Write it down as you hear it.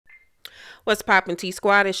What's poppin' T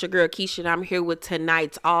Squad? It's your girl Keisha, and I'm here with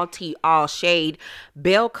tonight's All Tea All Shade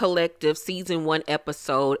Belle Collective Season 1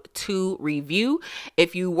 Episode 2 review.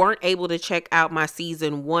 If you weren't able to check out my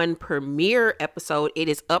Season 1 premiere episode, it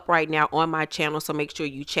is up right now on my channel, so make sure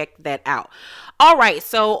you check that out. Alright,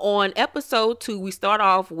 so on Episode 2, we start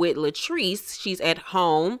off with Latrice. She's at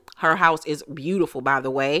home. Her house is beautiful, by the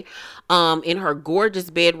way. In her gorgeous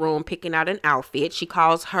bedroom, picking out an outfit. She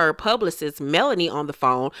calls her publicist, Melanie, on the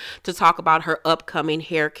phone to talk about her upcoming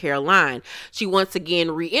hair care line. She once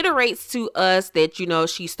again reiterates to us that, you know,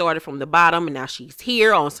 she started from the bottom and now she's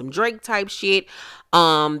here on some Drake type shit.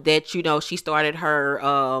 That, you know, she started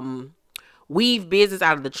her weave business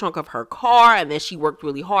out of the trunk of her car, and that she worked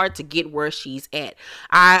really hard to get where she's at.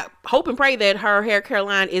 I hope and pray that her hair care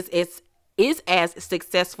line is as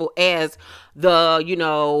successful as the, you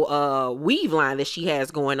know, weave line that she has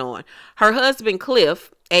going on. Her husband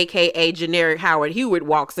Cliff, aka generic Howard Hewitt,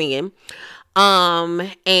 walks in.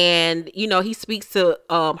 And you know, he speaks to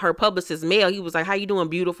her publicist Mel. He was like, "How you doing,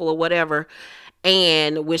 beautiful?" or whatever.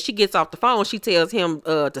 And when she gets off the phone, she tells him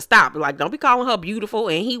to stop. Like, don't be calling her beautiful.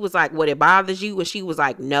 And he was like, "What, it bothers you?" And she was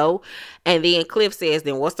like, "No." And then Cliff says,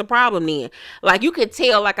 "Then what's the problem then?" Like, you could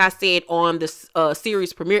tell, like I said on this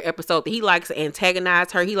series premiere episode, that he likes to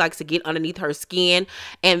antagonize her. He likes to get underneath her skin.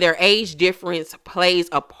 And their age difference plays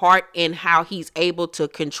a part in how he's able to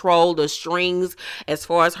control the strings as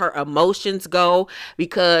far as her emotions go.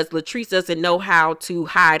 Because Latrice doesn't know how to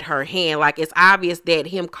hide her hand. Like, it's obvious that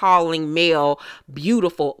him calling Mel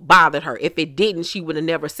beautiful bothered her. If it didn't, she would have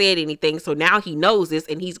never said anything. So now he knows this,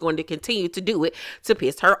 and he's going to continue to do it to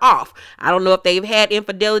piss her off. I don't know if they've had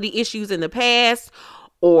infidelity issues in the past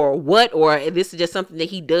or what, or this is just something that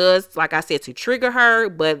he does, like I said, to trigger her,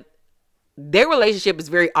 but their relationship is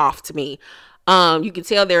very off to me. You can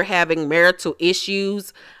tell they're having marital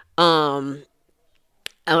issues.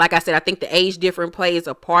 And like I said, I think the age difference plays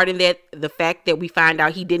a part in that. The fact that we find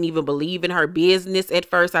out he didn't even believe in her business at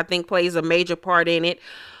first, I think plays a major part in it.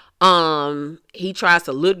 He tries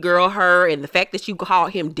to little girl her, and the fact that you call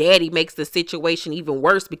him daddy makes the situation even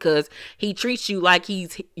worse, because he treats you like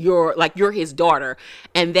you're his daughter,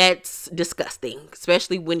 and that's disgusting,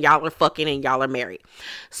 especially when y'all are fucking and y'all are married.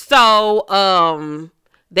 So,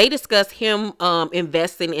 they discuss him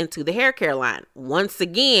investing into the hair care line. Once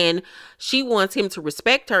again, she wants him to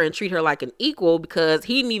respect her and treat her like an equal, because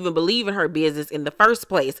he didn't even believe in her business in the first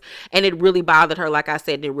place. And it really bothered her. Like I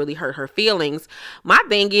said, it really hurt her feelings. My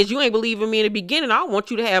thing is, you ain't believe in me in the beginning. I don't want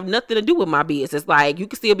you to have nothing to do with my business. Like, you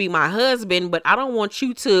can still be my husband, but I don't want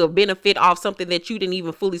you to benefit off something that you didn't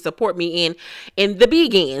even fully support me in the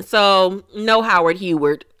beginning. So, no, Howard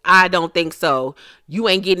Hewitt, I don't think so. You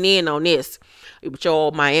ain't getting in on this with your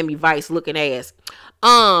old Miami Vice looking ass.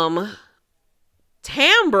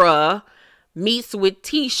 Tambra meets with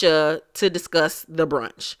Lateshia to discuss the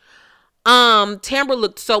brunch. Tambra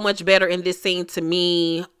looked so much better in this scene to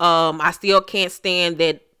me. I still can't stand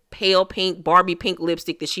that pale pink, Barbie pink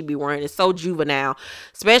lipstick that she be wearing. It's so juvenile,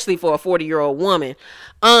 especially for a 40-year-old woman.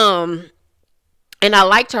 And I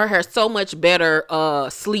liked her hair so much better,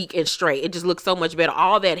 sleek and straight. It just looks so much better.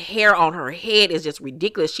 All that hair on her head is just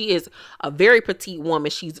ridiculous. She is a very petite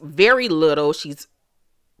woman. She's very little. She's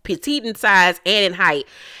petite in size and in height.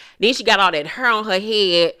 Then she got all that hair on her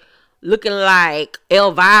head, looking like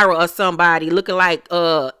Elvira or somebody, looking like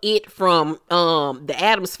it from the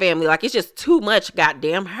Addams Family. Like, it's just too much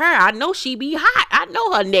goddamn hair. I know she be hot. I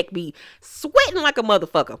know her neck be sweating like a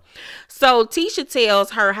motherfucker. So Lateshia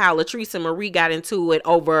tells her how Latrice and Marie got into it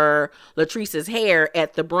over Latrice's hair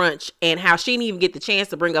at the brunch, and how she didn't even get the chance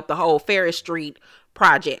to bring up the whole Ferris Street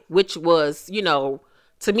project, which was, you know,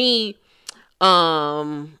 to me,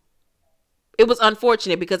 it was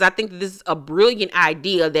unfortunate, because I think that this is a brilliant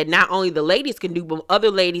idea that not only the ladies can do, but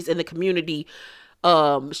other ladies in the community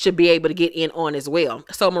should be able to get in on as well.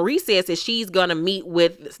 So Marie says that she's going to meet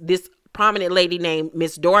with this prominent lady named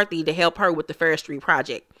Miss Dorothy to help her with the Ferris Street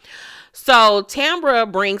project. So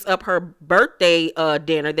Tambra brings up her birthday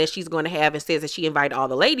dinner that she's going to have, and says that she invited all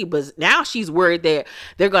the ladies, but now she's worried that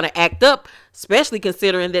they're going to act up, especially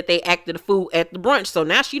considering that they acted a fool at the brunch. So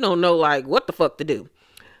now she don't know, like, what the fuck to do.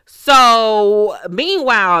 So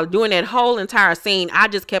meanwhile, during that whole entire scene, I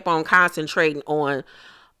just kept on concentrating on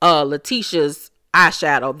Lateshia's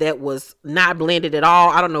eyeshadow that was not blended at all.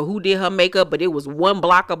 I don't know who did her makeup, but it was one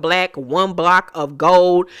block of black, one block of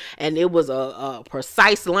gold, and it was a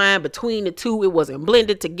precise line between the two. It wasn't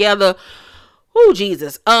blended together. Oh,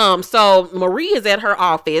 Jesus. So Marie is at her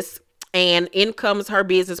office, and in comes her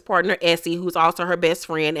business partner Essie, who's also her best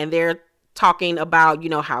friend, and they're talking about, you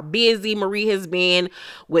know, how busy Marie has been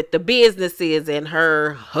with the businesses and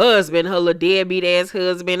her husband, her little deadbeat ass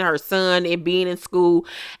husband, her son, and being in school,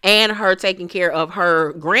 and her taking care of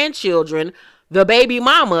her grandchildren, the baby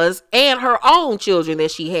mamas, and her own children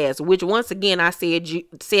that she has, which once again, I said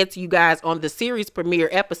to you guys on the series premiere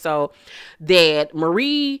episode that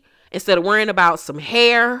Marie, instead of worrying about some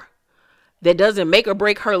hair that doesn't make or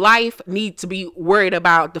break her life, need to be worried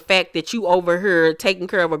about the fact that you over here taking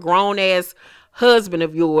care of a grown ass husband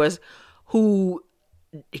of yours who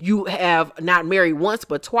you have not married once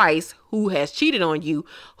but twice, who has cheated on you,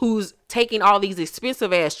 who's taking all these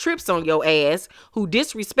expensive ass trips on your ass, who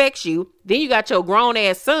disrespects you. Then you got your grown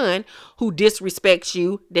ass son who disrespects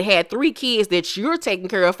you, that had 3 kids that you're taking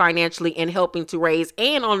care of financially and helping to raise.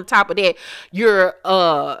 And on the top of that, you're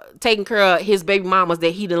taking care of his baby mamas that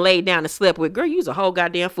he done laid down and slept with. Girl, you's a whole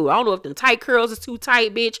goddamn fool. I don't know if them tight curls is too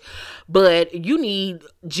tight, bitch, but you need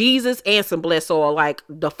Jesus and some blessed oil. Like,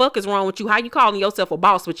 the fuck is wrong with you? How you calling yourself a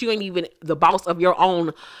boss, but you ain't even the boss of your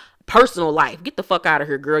own personal life? Get the fuck out of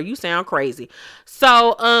here, girl. You sound crazy.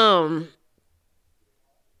 So,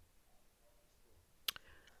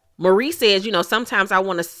 Marie says, you know, sometimes I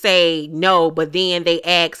want to say no, but then they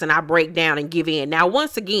ask and I break down and give in. Now,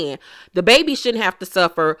 once again, the baby shouldn't have to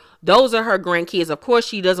suffer. Those are her grandkids. Of course,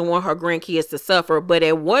 she doesn't want her grandkids to suffer. But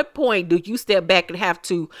at what point do you step back and have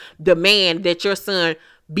to demand that your son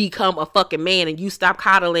become a fucking man and you stop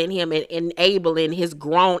coddling him and enabling his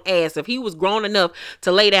grown ass? If he was grown enough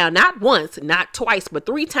to lay down not once, not twice, but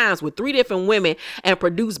 3 times with 3 different women and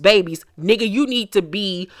produce babies, nigga, you need to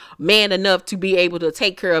be man enough to be able to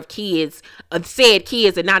take care of kids, said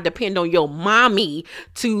kids, and not depend on your mommy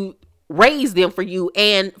to raise them for you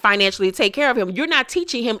and financially take care of him. You're not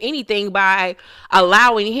teaching him anything by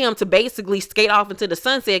allowing him to basically skate off into the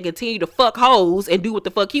sunset and continue to fuck hoes and do what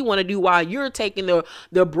the fuck he want to do, while you're taking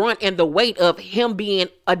the brunt and the weight of him being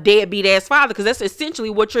a deadbeat ass father, because that's essentially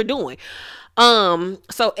what you're doing.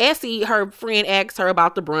 So Essie, her friend, asks her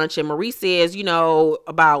about the brunch, and Marie says, you know,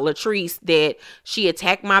 about Latrice, that she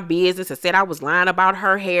attacked my business and said I was lying about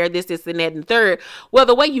her hair, this, and that, and third. Well,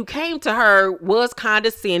 the way you came to her was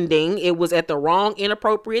condescending. It was at the wrong,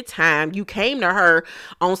 inappropriate time. You came to her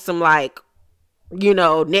on some, like, you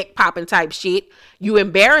know, neck popping type shit. You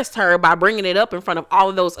embarrassed her by bringing it up in front of all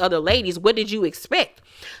of those other ladies. What did you expect?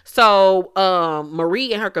 So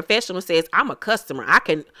Marie in her confessional says, I'm a customer.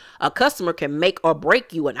 A customer can make or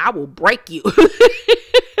break you, and I will break you.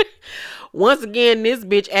 Once again, this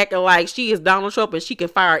bitch acting like she is Donald Trump and she can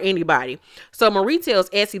fire anybody. So Marie tells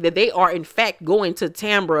Essie that they are in fact going to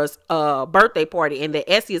Tambra's birthday party, and that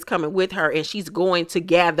Essie is coming with her, and she's going to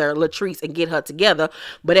gather Latrice and get her together.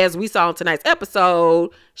 But as we saw in tonight's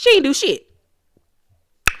episode, she ain't do shit.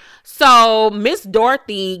 So Miss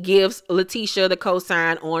Dorothy gives Lateshia the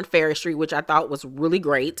cosign on Ferry Street, which I thought was really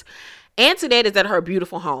great. Antoinette is at her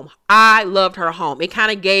beautiful home. I loved her home. It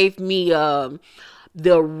kind of gave me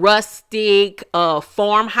the rustic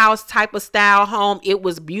farmhouse type of style home. It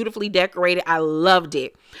was beautifully decorated. I loved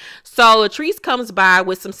it. So Latrice comes by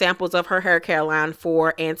with some samples of her hair care line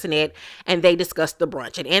for Antoinette, and they discuss the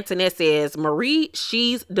brunch. And Antoinette says, Marie,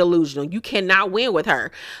 she's delusional. You cannot win with her.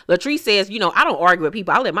 Latrice says, you know, I don't argue with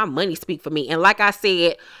people. I let my money speak for me. And like I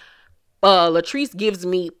said, Latrice gives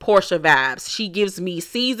me Portia vibes. She gives me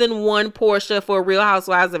season 1 Portia for Real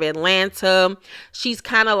Housewives of Atlanta. She's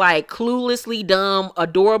kind of like cluelessly dumb,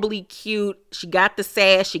 adorably cute. She got the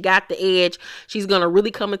sass, she got the edge. She's gonna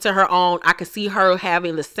really come into her own. I can see her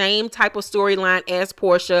having the same type of storyline as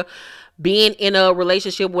Portia, being in a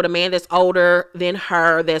relationship with a man that's older than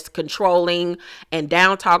her, that's controlling and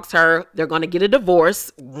down talks her. They're gonna get a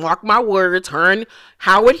divorce. Mark my words. Her and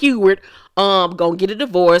Howard Hewitt gonna get a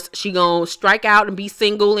divorce. She gonna strike out and be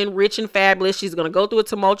single and rich and fabulous. She's gonna go through a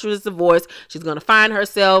tumultuous divorce. She's gonna find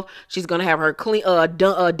herself. She's gonna have her clean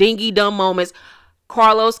dingy dumb moments.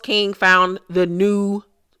 Carlos King found the new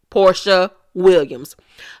Portia Williams.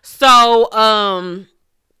 So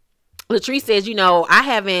Latrice says, you know, I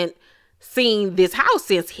haven't seen this house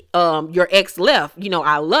since your ex left. You know,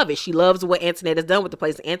 I love it. She loves what Antoinette has done with the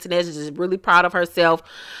place. Antoinette is just really proud of herself,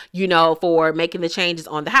 you know, for making the changes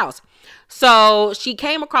on the house. So she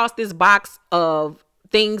came across this box of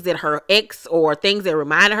things that her ex, or things that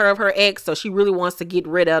reminded her of her ex. So she really wants to get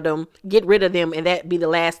rid of them. And that be the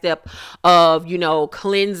last step of, you know,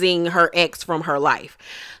 cleansing her ex from her life.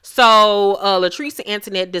 So Latrice and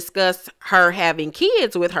Antoinette discussed her having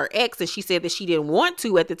kids with her ex, and she said that she didn't want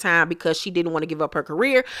to at the time because she didn't want to give up her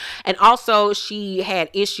career. And also she had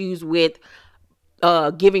issues with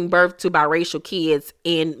giving birth to biracial kids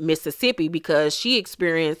in Mississippi because she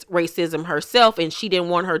experienced racism herself, and she didn't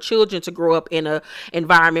want her children to grow up in a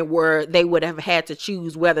environment where they would have had to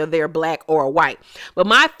choose whether they're black or white. But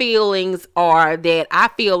my feelings are that I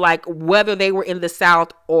feel like whether they were in the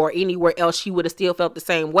South or anywhere else, she would have still felt the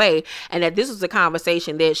same way, and that this was a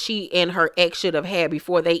conversation that she and her ex should have had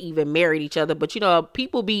before they even married each other. But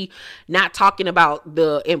people be not talking about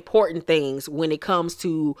the important things when it comes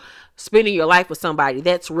to spending your life with somebody.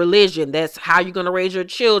 That's religion. That's how you're going to raise your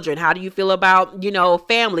children. How do you feel about,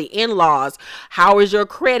 family, in-laws? How is your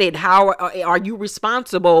credit? How are you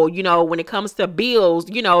responsible? When it comes to bills,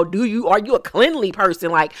 are you a cleanly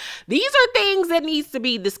person? Like, these are things that needs to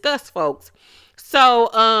be discussed, folks. So,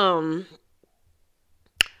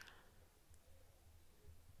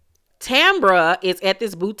 Tambra is at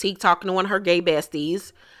this boutique talking to one of her gay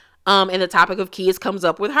besties. And the topic of kids comes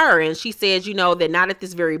up with her. And she says, that not at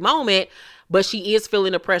this very moment, but she is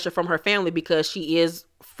feeling the pressure from her family because she is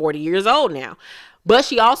 40 years old now. But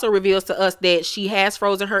she also reveals to us that she has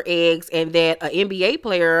frozen her eggs and that an NBA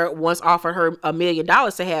player once offered her $1 million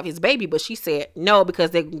to have his baby, but she said no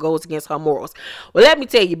because that goes against her morals. Well, let me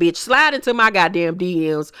tell you, bitch, slide into my goddamn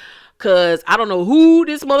DMs. Cause I don't know who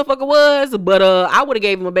this motherfucker was, but I would have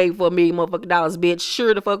gave him a baby for $1 million motherfucking dollars, bitch.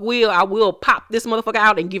 Sure the fuck will. I will pop this motherfucker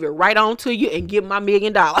out and give it right on to you and give my $1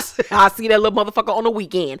 million. I'll see that little motherfucker on the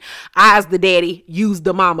weekend. I's the daddy, use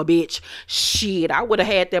the mama, bitch. Shit, I would have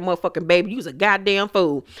had that motherfucking baby. You was a goddamn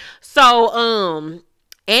fool. So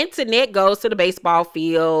Antoinette goes to the baseball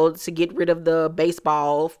field to get rid of the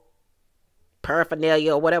baseball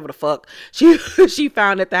paraphernalia or whatever the fuck she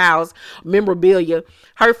found at the house, memorabilia.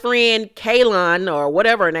 Her friend Kaylin, or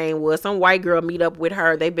whatever her name was, some white girl, meet up with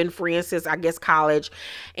her. They've been friends since, I guess, college.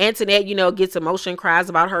 Antoinette, gets emotion, cries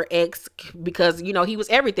about her ex because, he was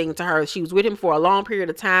everything to her. She was with him for a long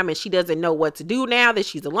period of time, and she doesn't know what to do now that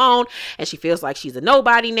she's alone, and she feels like she's a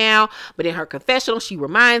nobody now. But in her confessional, she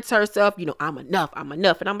reminds herself, I'm enough.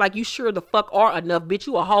 And I'm like, you sure the fuck are enough, bitch.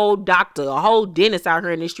 You a whole doctor, a whole dentist out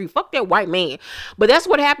here in the street. Fuck that white man. But that's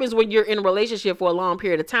what happens when you're in a relationship for a long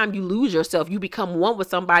period of time. You lose yourself. You become one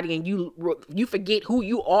with somebody, and you forget who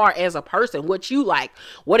you are as a person, what you like,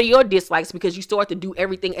 what are your dislikes, because you start to do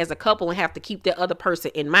everything as a couple and have to keep that other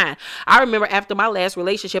person in mind. I remember after my last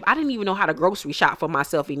relationship, I didn't even know how to grocery shop for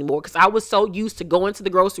myself anymore because I was so used to going to the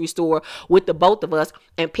grocery store with the both of us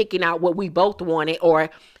and picking out what we both wanted, or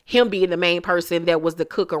him being the main person that was the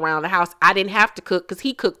cook around the house. I didn't have to cook because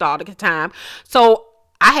he cooked all the time. So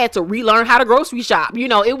I had to relearn how to grocery shop.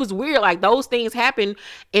 It was weird. Like, those things happen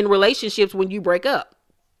in relationships when you break up.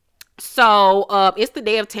 So it's the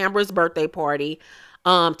day of Tambra's birthday party.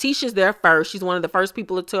 Tisha's there first. She's one of the first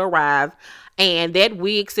people to arrive. And that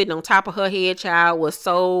wig sitting on top of her head, child, was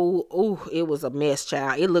it was a mess,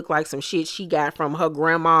 child. It looked like some shit she got from her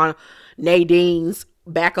grandma Nadine's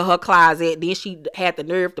back of her closet. Then she had the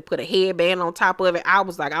nerve to put a headband on top of it. I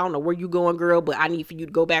was like, I don't know where you going, girl, but I need for you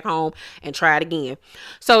to go back home and try it again.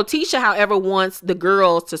 So Tisha, however, wants the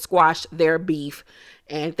girls to squash their beef,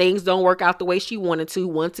 and things don't work out the way she wanted to.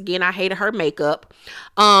 Once again, I hated her makeup.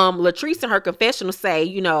 Latrice in her confessional say,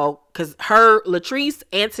 because Latrice,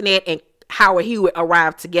 Antoinette, and Howard Hewitt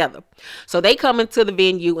arrived together. So they come into the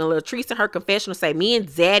venue, and Latrice in her confessional say, me and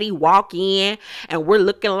Zaddy walk in and we're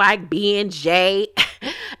looking like B and J.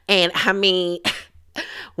 And I mean,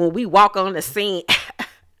 when we walk on the scene,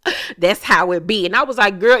 that's how it be. And I was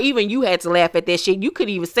like, girl, even you had to laugh at that shit. You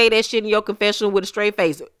couldn't even say that shit in your confessional with a straight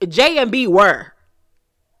face. J and B were.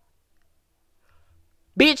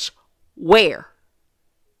 Bitch, where?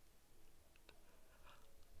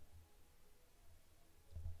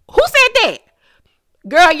 Who said that?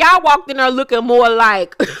 Girl, y'all walked in there looking more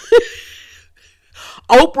like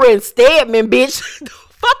Oprah and Stedman, bitch. The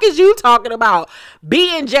fuck is you talking about?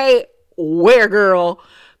 B and J, where, girl?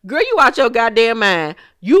 Girl, you out your goddamn mind.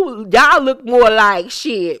 Y'all look more like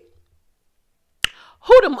shit.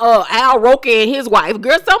 Who them Al Roker and his wife?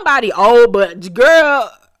 Girl, somebody old, but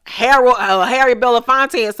girl, Harry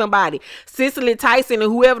Belafonte and somebody. Cicely Tyson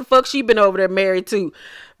and whoever the fuck she been over there married to.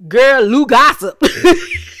 Girl, Lou Gossip.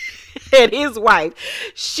 And his wife.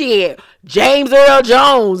 Shit. James Earl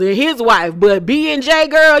Jones and his wife. But B and J,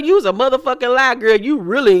 girl, you was a motherfucking lie, girl. You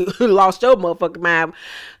really lost your motherfucking mind.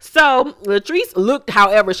 So Latrice looked,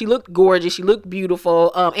 however, she looked gorgeous. She looked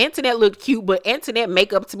beautiful. Antoinette looked cute, but Antoinette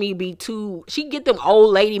makeup to me be too, she get them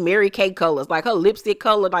old lady Mary Kay colors. Like her lipstick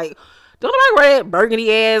color, like, don't nobody wear that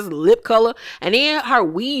burgundy ass lip color. And then her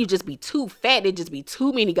weave just be too fat. It just be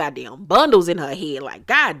too many goddamn bundles in her head. Like,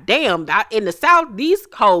 goddamn. In the South, these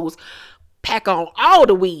hoes pack on all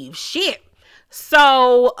the weave. Shit.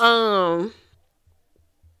 So,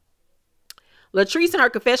 Latrice in her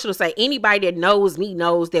confessional say, anybody that knows me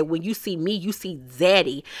knows that when you see me, you see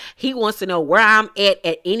Zaddy. He wants to know where I'm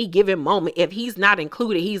at any given moment. If he's not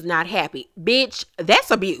included, he's not happy. Bitch, that's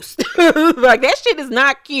abuse. Like, that shit is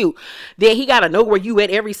not cute. Then he got to know where you at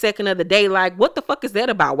every second of the day. Like, what the fuck is that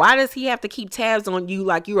about? Why does he have to keep tabs on you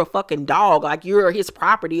like you're a fucking dog, like you're his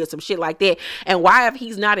property or some shit like that? And why, if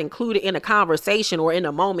he's not included in a conversation or in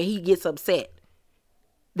a moment, he gets upset?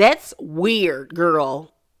 That's weird,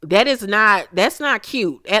 girl. That's not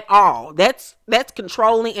cute at all. That's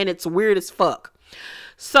controlling, and it's weird as fuck.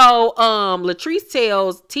 So Latrice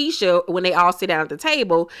tells Tisha when they all sit down at the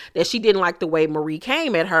table that she didn't like the way Marie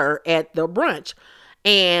came at her at the brunch.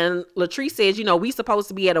 And Latrice says, you know, we supposed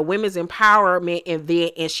to be at a women's empowerment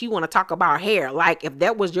event, and she want to talk about hair. Like, if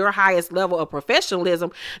that was your highest level of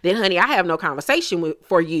professionalism, then honey, I have no conversation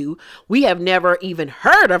for you. We have never even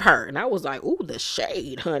heard of her. And I was like, ooh, the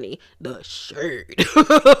shade, honey, the shade.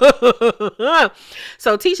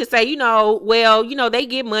 So Tisha say, you know, well, you know, they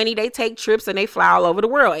get money, they take trips, and they fly all over the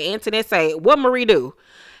world. And Antoinette say, what Marie do?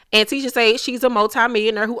 And Tisha say she's a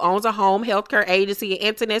multimillionaire who owns a home healthcare agency. And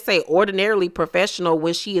Antoinette say ordinarily professional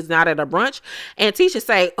when she is not at a brunch. And Tisha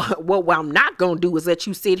say, well, what I'm not going to do is let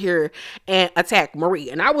you sit here and attack Marie.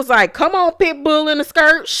 And I was like, come on, Pitbull in the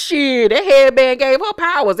skirt. Shit, that headband gave her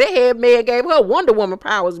powers. That headband gave her Wonder Woman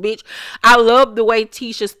powers, bitch. I love the way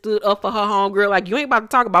Tisha stood up for her homegirl. Like, you ain't about to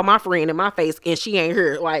talk about my friend in my face and she ain't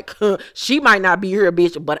here. Like, she might not be here,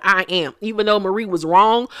 bitch, but I am. Even though Marie was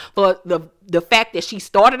wrong for the fact that she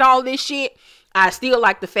started all this shit, I still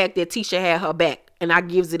like the fact that Tisha had her back, and I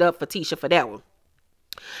gives it up for Tisha for that one,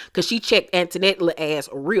 because she checked Antoinette's ass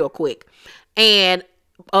real quick. And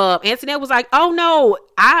Antoinette was like, oh no,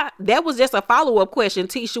 that was just a follow-up question.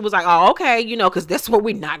 Tisha was like, oh, okay, you know, because that's what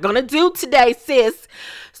we're not gonna do today, sis.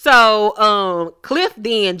 So Cliff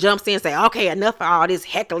then jumps in and say, okay, enough of all this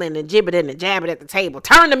heckling and jibbing and jabbing at the table,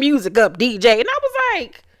 turn the music up, DJ. And I was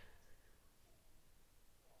like,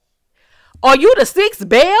 are you the sixth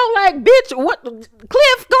Belle? Like, bitch, what?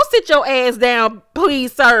 Cliff, go sit your ass down,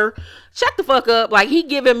 please, sir. Shut the fuck up. Like, he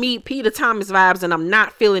giving me Peter Thomas vibes, and I'm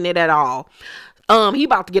not feeling it at all. He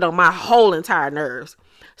about to get on my whole entire nerves.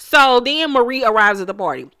 So then Marie arrives at the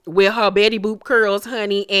party with her Betty Boop curls,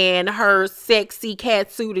 honey, and her sexy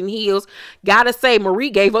cat suit and heels. Gotta say, Marie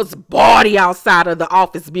gave us body outside of the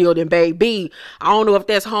office building, baby. I don't know if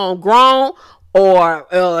that's homegrown or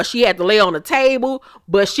she had to lay on the table,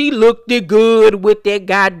 but she looked it good with that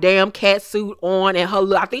goddamn cat suit on and her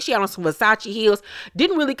look. I think she had on some Versace heels.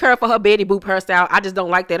 Didn't really care for her Betty Boop hairstyle. I just don't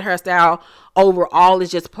like that hairstyle overall.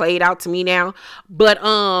 It's just played out to me now. But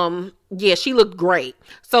yeah, she looked great.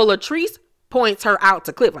 So Latrice points her out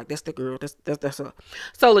to Cliff, like, that's the girl, that's her.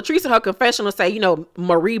 So Latrice in her confessional say, you know,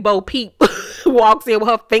 Marie Bo Peep walks in with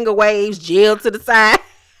her finger waves, gel to the side.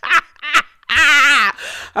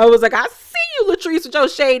 I was like, I see you, Latrice, with your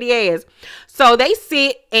shady ass. So they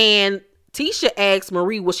sit, and Tisha asks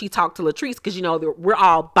Marie, will she talk to Latrice? Because, you know, we're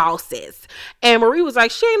all bosses. And Marie was like,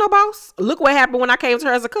 she ain't no boss. Look what happened when I came to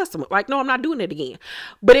her as a customer. Like, no, I'm not doing it again.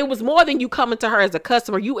 But it was more than you coming to her as a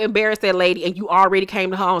customer. You embarrassed that lady, and you already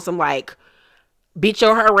came to her on some, like, bitch,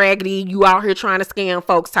 your hair raggedy, you out here trying to scam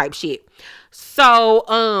folks type shit. So,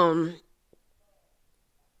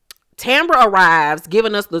 Tambra arrives,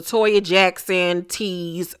 giving us Latoya Jackson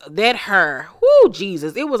tease. That hair, whoo,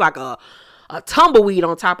 Jesus, it was like a tumbleweed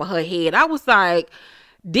on top of her head. I was like,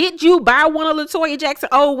 did you buy one of Latoya Jackson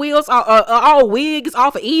old wigs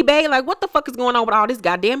off of eBay? Like, what the fuck is going on with all this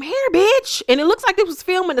goddamn hair, bitch? And it looks like it was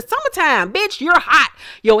filmed in the summertime. Bitch, you're hot.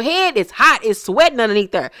 Your head is hot. It's sweating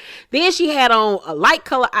underneath there. Then she had on a light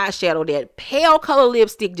color eyeshadow. That pale color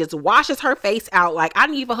lipstick just washes her face out. Like, I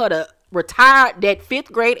need for her to retire that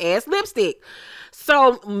 5th grade ass lipstick.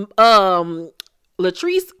 So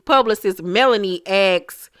Latrice publicist Melanie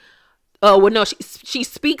asks, she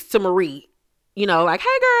speaks to Marie, you know, like, hey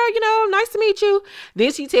girl, you know, nice to meet you.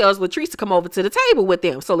 Then she tells Latrice to come over to the table with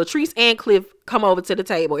them. So Latrice and Cliff come over to the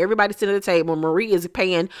table. Everybody sitting at the table. Marie is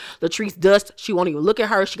paying Latrice dust. She won't even look at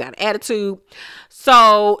her. She got an attitude.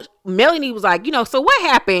 So Melanie was like, you know, so what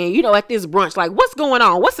happened, you know, at this brunch? Like, what's going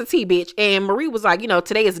on? What's the tea, bitch? And Marie was like, you know,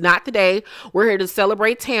 today is not the day. We're here to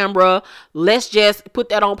celebrate Tambra. Let's just put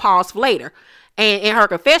that on pause for later. And in her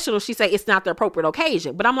confessional, she said it's not the appropriate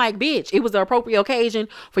occasion. But I'm like, bitch, it was the appropriate occasion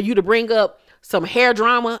for you to bring up some hair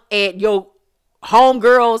drama at your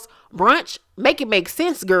homegirl's brunch. Make it make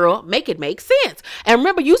sense, girl. Make it make sense. And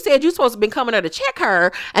remember, you said you're supposed to be coming there to check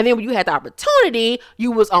her. And then when you had the opportunity,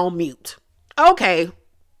 you was on mute. Okay,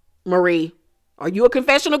 Marie, are you a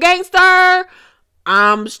confessional gangster?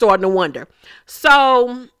 I'm starting to wonder.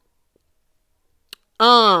 So,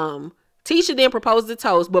 Tisha then proposes a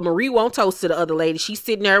toast, but Marie won't toast to the other lady. She's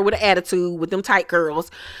sitting there with an attitude with them tight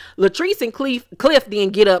curls. Latrice and Cliff then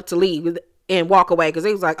get up to leave and walk away because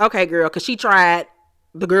they was like, okay, girl, because she tried.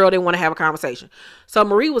 The girl didn't want to have a conversation. So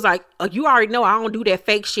Marie was like, you already know I don't do that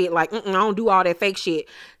fake shit. Like, I don't do all that fake shit.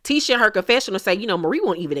 Tisha in her confessional say, Marie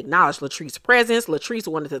won't even acknowledge Latrice's presence. Latrice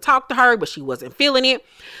wanted to talk to her, but she wasn't feeling it.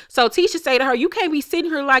 So Tisha say to her, you can't be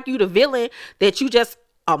sitting here like you the villain, that you just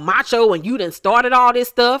a macho and you done started all this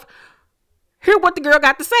stuff. Hear what the girl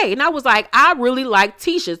got to say. And I was like, I really like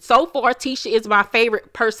Tisha. So far, Tisha is my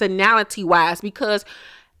favorite personality-wise because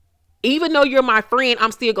even though you're my friend,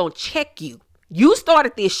 I'm still going to check you. You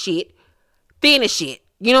started this shit. Finish it.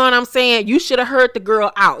 You know what I'm saying? You should have heard the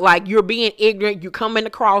girl out. Like, you're being ignorant. You're coming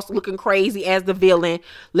across looking crazy as the villain.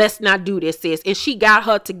 Let's not do this, sis. And she got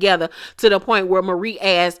her together to the point where Marie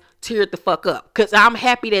asked, teared the fuck up. Because I'm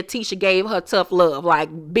happy that Tisha gave her tough love. Like,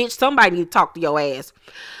 bitch, somebody need to talk to your ass.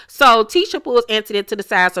 So Tisha pulls Antoinette to the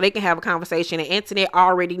side so they can have a conversation. And Antoinette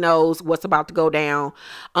already knows what's about to go down.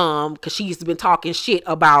 Because she's been talking shit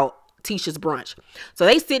about Tisha's brunch. So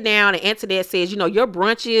they sit down and Antoinette says, your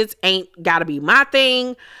brunches ain't gotta be my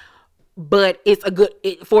thing, but it's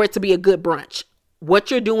for it to be a good brunch. What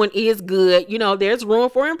you're doing is good. There's room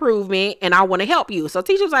for improvement and I want to help you. So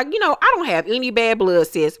Tisha was like, I don't have any bad blood,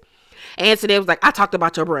 sis. Antoinette was like, I talked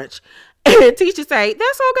about your brunch. And Tisha say,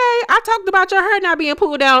 that's okay. I talked about your hair not being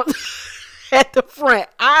pulled down at the front.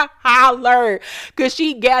 I hollered because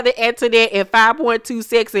she gathered Antoinette in 5.2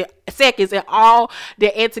 seconds, and all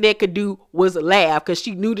that Antoinette could do was laugh because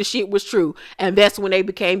she knew the shit was true. And that's when they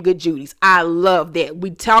became good Judies. I love that.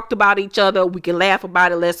 We talked about each other. We can laugh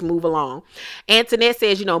about it. Let's move along. Antoinette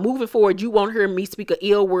says, moving forward, you won't hear me speak an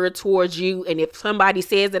ill word towards you. And if somebody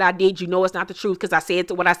says that I did, it's not the truth because I said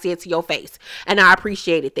what I said to your face. And I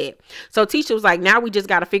appreciated that. So Tisha was like, now we just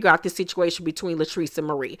got to figure out this situation between Latrice and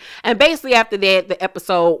Marie. And basically after that, the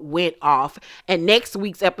episode went off. And next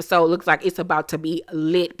week's episode looks like it's about to be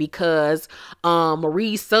lit because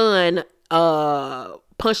Marie's son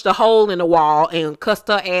punched a hole in the wall and cussed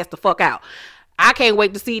her ass the fuck out. I can't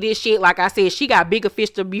wait to see this shit. Like I said, she got bigger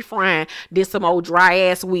fish to be frying than some old dry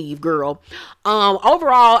ass weave, girl.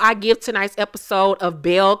 Overall, I give tonight's episode of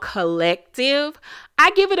Belle Collective,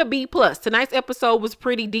 I give it a B+. Tonight's episode was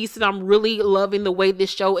pretty decent. I'm really loving the way this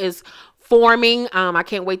show is forming. I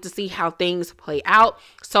can't wait to see how things play out.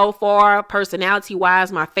 So far, personality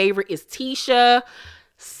wise, my favorite is Tisha.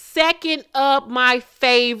 Second up, my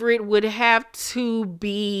favorite would have to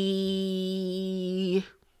be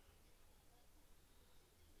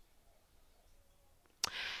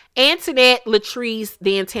Antoinette, Latrice,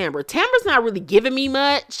 then Tambra. Tambra's not really giving me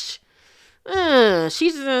much. Let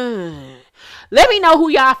me know who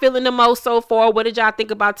y'all feeling the most so far. What did y'all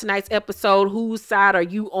think about tonight's episode? Whose side are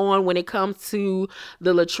you on when it comes to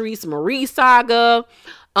the Latrice Marie saga?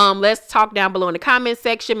 Let's talk down below in the comment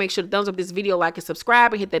section. Make sure to thumbs up this video, like and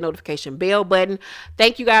subscribe, and hit that notification bell button.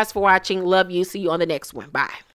 Thank you guys for watching. Love you. See you on the next one. Bye.